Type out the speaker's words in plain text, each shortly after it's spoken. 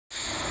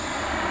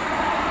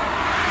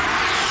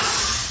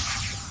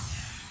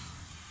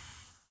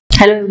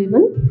Hello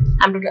everyone,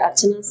 I'm Dr.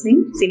 Archana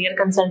Singh, Senior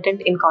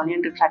Consultant in Cornea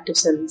and Refractive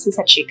Services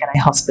at Shekar Eye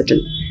Hospital.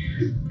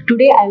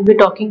 Today I'll be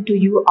talking to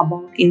you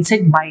about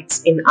insect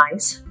bites in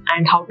eyes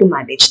and how to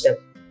manage them.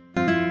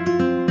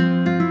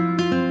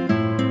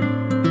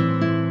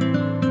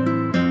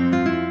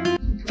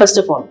 First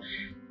of all,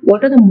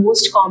 what are the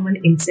most common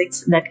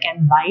insects that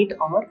can bite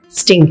or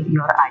sting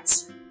your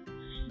eyes?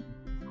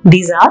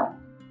 These are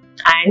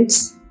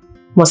ants,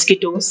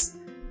 mosquitoes,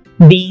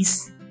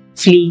 bees,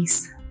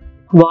 fleas,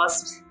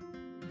 wasps,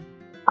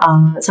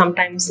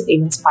 sometimes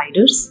even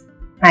spiders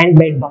and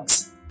bed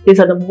bugs. These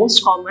are the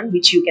most common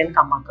which you can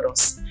come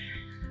across.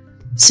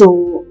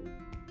 So,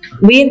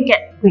 where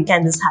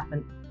can this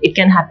happen? It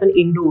can happen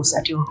indoors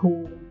at your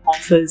home,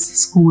 office,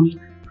 school,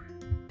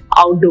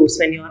 outdoors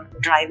when you are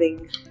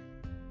driving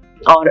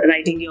or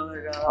riding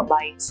your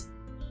bikes,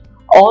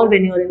 or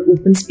when you are in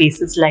open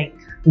spaces like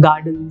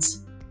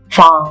gardens,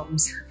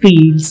 farms,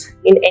 fields.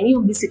 In any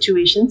of these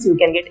situations, you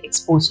can get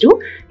exposed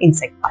to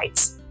insect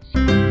bites.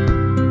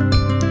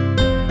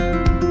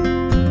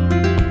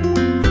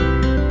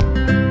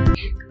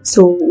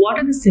 So, what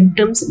are the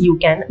symptoms you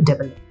can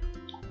develop?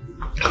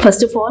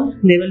 First of all,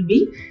 there will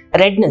be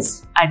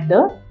redness at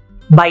the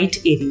bite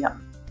area,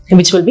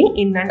 which will be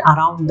in and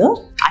around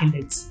the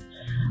eyelids,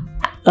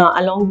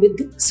 along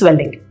with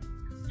swelling.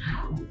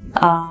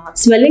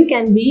 Swelling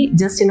can be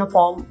just in a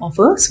form of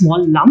a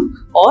small lump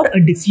or a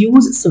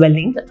diffuse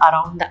swelling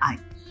around the eye.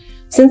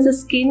 Since the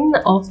skin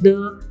of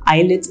the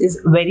eyelids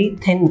is very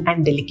thin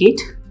and delicate,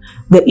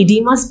 the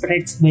edema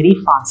spreads very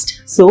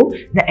fast. So,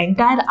 the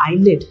entire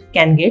eyelid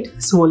can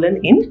get swollen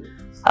in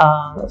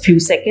a few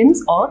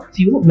seconds or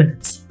few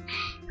minutes.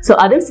 So,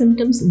 other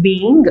symptoms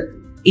being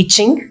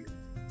itching,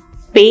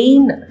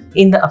 pain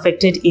in the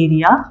affected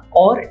area,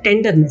 or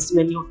tenderness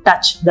when you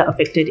touch the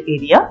affected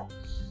area.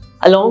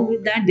 Along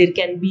with that, there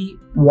can be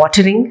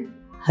watering,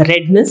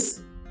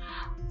 redness.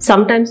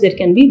 Sometimes there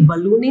can be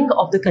ballooning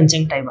of the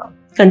conjunctiva.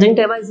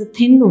 Conjunctiva is a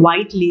thin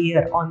white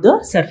layer on the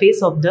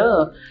surface of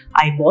the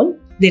eyeball.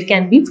 There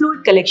can be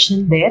fluid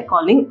collection there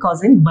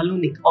causing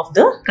ballooning of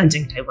the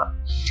conjunctiva.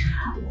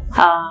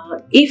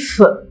 If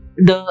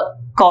the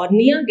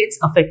cornea gets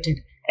affected,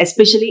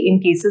 especially in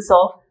cases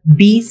of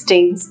bee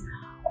stings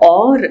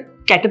or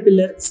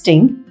caterpillar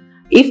sting,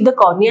 if the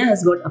cornea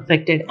has got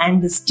affected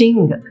and the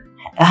sting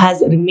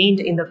has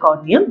remained in the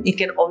cornea, it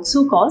can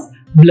also cause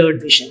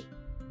blurred vision.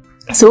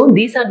 So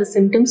these are the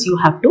symptoms you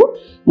have to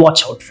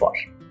watch out for.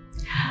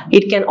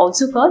 It can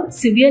also cause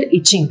severe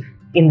itching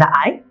in the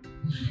eye.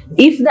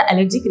 If the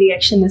allergic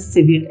reaction is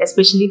severe,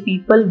 especially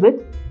people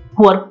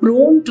who are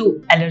prone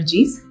to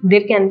allergies,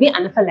 there can be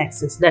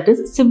anaphylaxis, that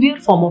is a severe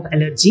form of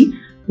allergy,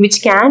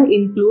 which can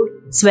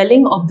include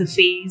swelling of the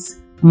face,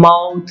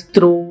 mouth,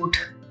 throat,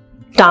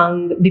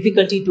 tongue,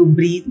 difficulty to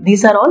breathe.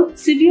 These are all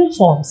severe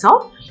forms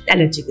of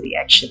allergic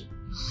reaction.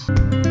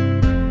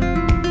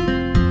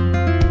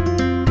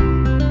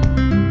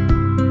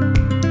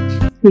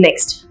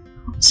 Next,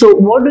 so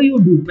what do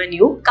you do when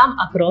you come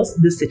across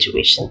this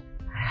situation?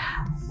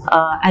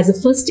 As a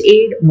first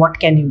aid, what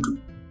can you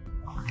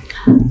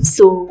do?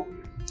 So,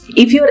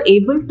 if you are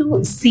able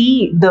to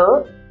see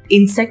the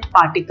insect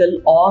particle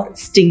or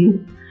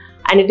sting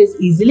and it is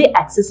easily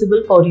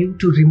accessible for you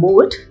to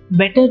remove it,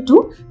 better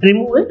to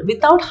remove it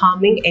without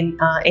harming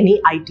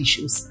any eye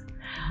tissues.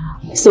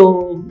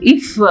 So,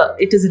 if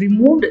it is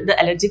removed,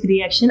 the allergic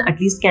reaction at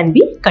least can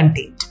be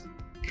contained.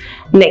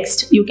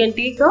 Next, you can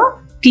take a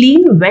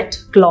clean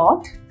wet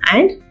cloth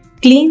and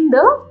clean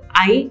the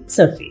eye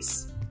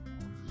surface.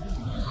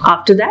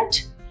 After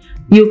that,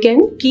 you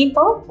can keep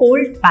a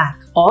cold pack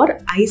or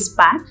ice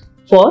pack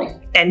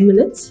for 10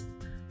 minutes.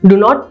 Do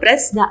not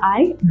press the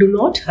eye, do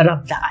not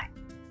rub the eye.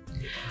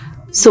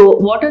 So,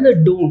 what are the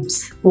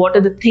don'ts? What are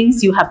the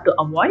things you have to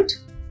avoid?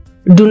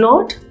 Do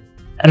not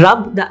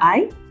rub the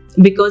eye,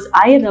 because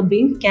eye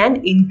rubbing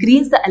can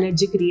increase the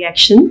allergic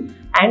reaction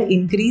and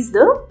increase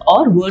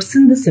or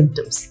worsen the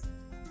symptoms.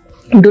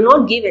 Do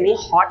not give any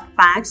hot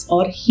packs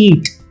or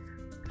heat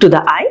to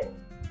the eye.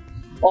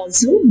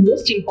 Also,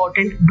 most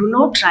important, do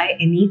not try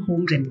any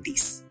home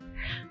remedies.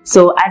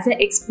 So, as I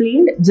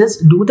explained,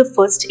 just do the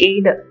first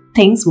aid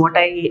things what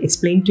I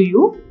explained to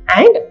you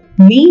and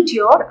meet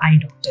your eye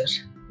doctor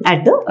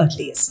at the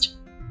earliest.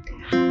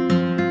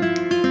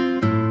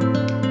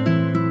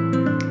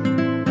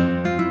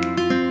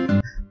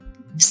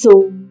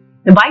 So,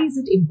 why is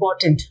it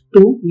important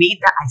to meet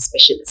the eye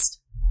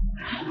specialist?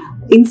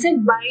 Insect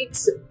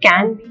bites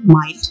can be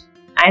mild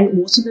and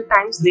most of the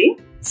times they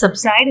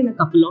subside in a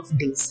couple of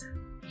days.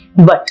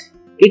 But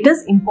it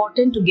is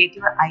important to get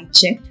your eye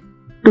checked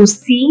to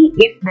see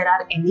if there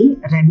are any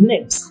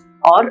remnants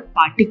or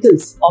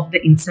particles of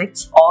the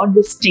insects or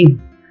the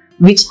sting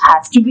which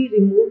has to be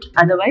removed.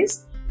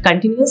 Otherwise,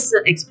 continuous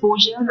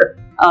exposure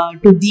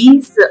to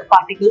these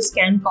particles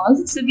can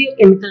cause severe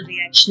chemical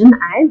reaction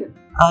and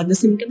the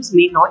symptoms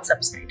may not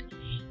subside.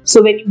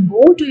 So when you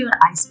go to your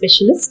eye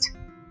specialist,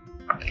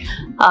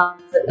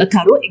 a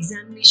thorough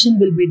examination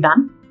will be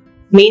done,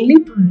 mainly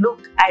to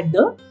look at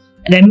the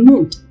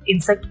remnant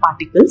insect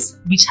particles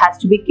which has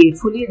to be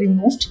carefully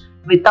removed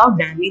without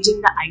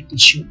damaging the eye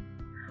tissue,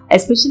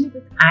 especially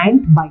with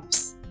ant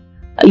bites.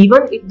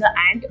 Even if the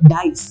ant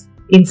dies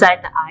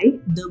inside the eye,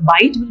 the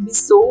bite will be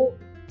so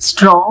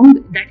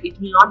strong that it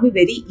will not be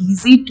very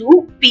easy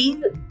to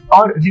peel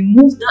or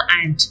remove the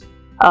ant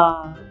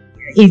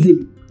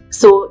easily.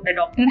 So the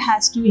doctor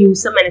has to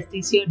use some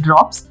anesthesia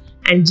drops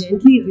and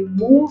gently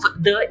remove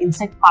the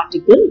insect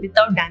particle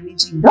without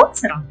damaging the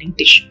surrounding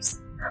tissues.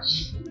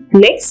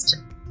 Next,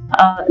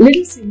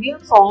 little severe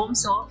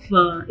forms of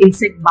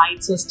insect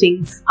bites or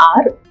stings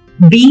are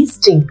bee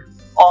sting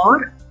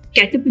or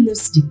caterpillar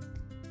sting.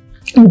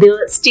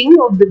 The sting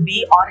of the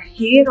bee or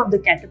hair of the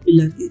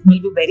caterpillar will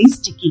be very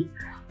sticky,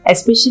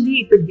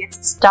 especially if it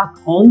gets stuck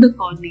on the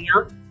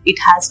cornea. It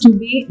has to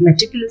be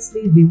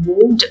meticulously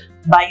removed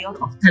by your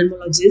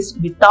ophthalmologist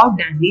without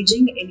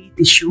damaging any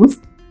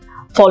tissues,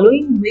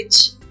 following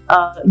which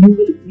you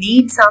will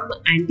need some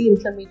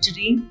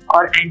anti-inflammatory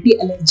or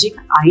anti-allergic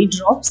eye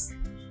drops,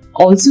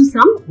 also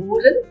some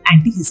oral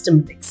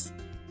antihistaminics.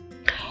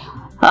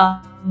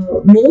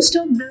 Most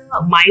of the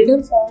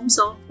milder forms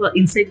of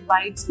insect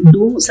bites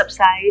do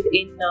subside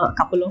in a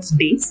couple of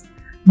days,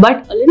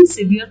 but a little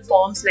severe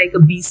forms like a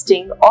bee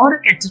sting or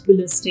a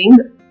caterpillar sting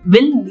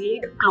will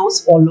need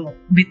close follow-up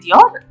with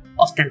your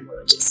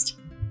ophthalmologist.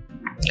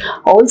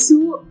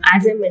 Also,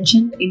 as I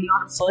mentioned in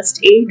your first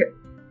aid,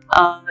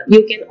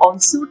 you can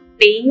also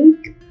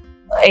take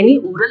any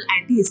oral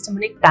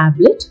antihistaminic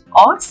tablet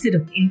or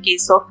syrup in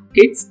case of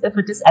kids if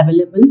it is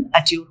available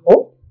at your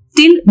home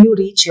till you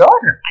reach your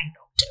eye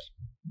doctor.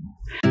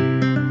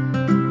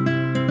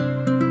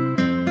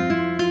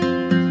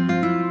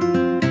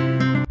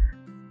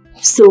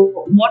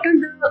 So, what are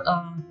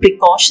the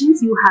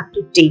precautions you have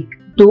to take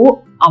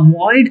to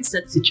avoid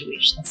such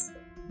situations?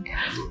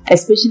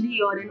 Especially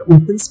you're in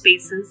open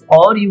spaces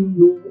or you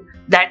know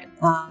that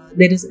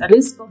there is a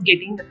risk of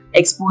getting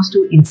exposed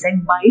to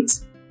insect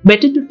bites.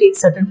 Better to take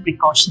certain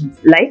precautions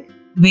like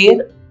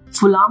wear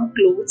full arm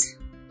clothes,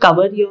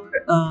 cover your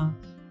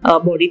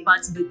body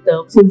parts with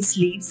full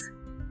sleeves.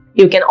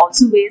 You can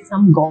also wear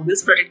some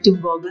goggles,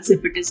 protective goggles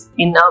if it is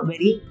in a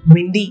very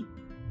windy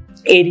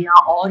area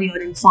or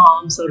you're in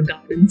farms or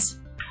gardens.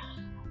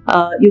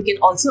 You can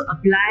also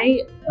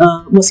apply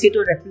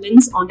mosquito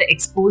repellents on the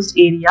exposed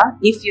area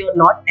if you're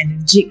not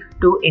allergic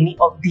to any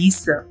of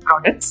these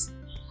products.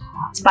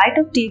 In spite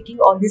of taking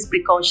all these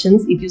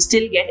precautions, if you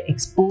still get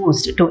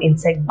exposed to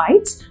insect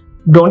bites,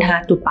 don't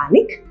have to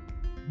panic.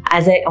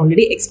 As I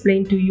already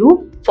explained to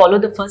you, follow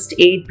the first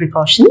aid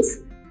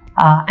precautions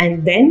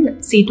and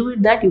then see to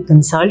it that you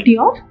consult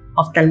your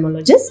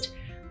ophthalmologist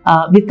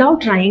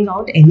without trying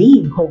out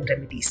any home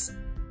remedies.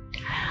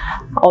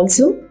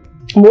 Also,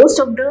 most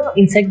of the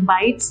insect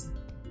bites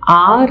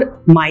are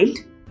mild.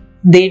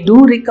 They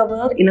do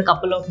recover in a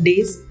couple of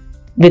days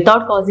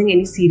without causing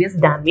any serious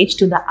damage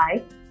to the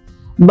eye.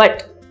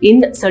 But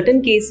in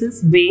certain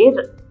cases where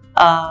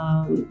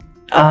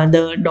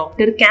the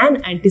doctor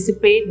can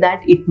anticipate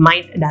that it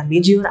might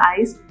damage your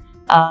eyes,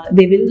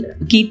 they will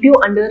keep you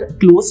under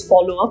close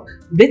follow-up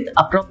with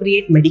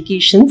appropriate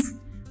medications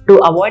to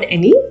avoid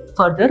any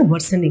further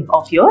worsening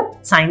of your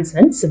signs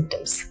and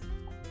symptoms.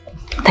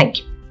 Thank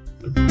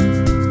you.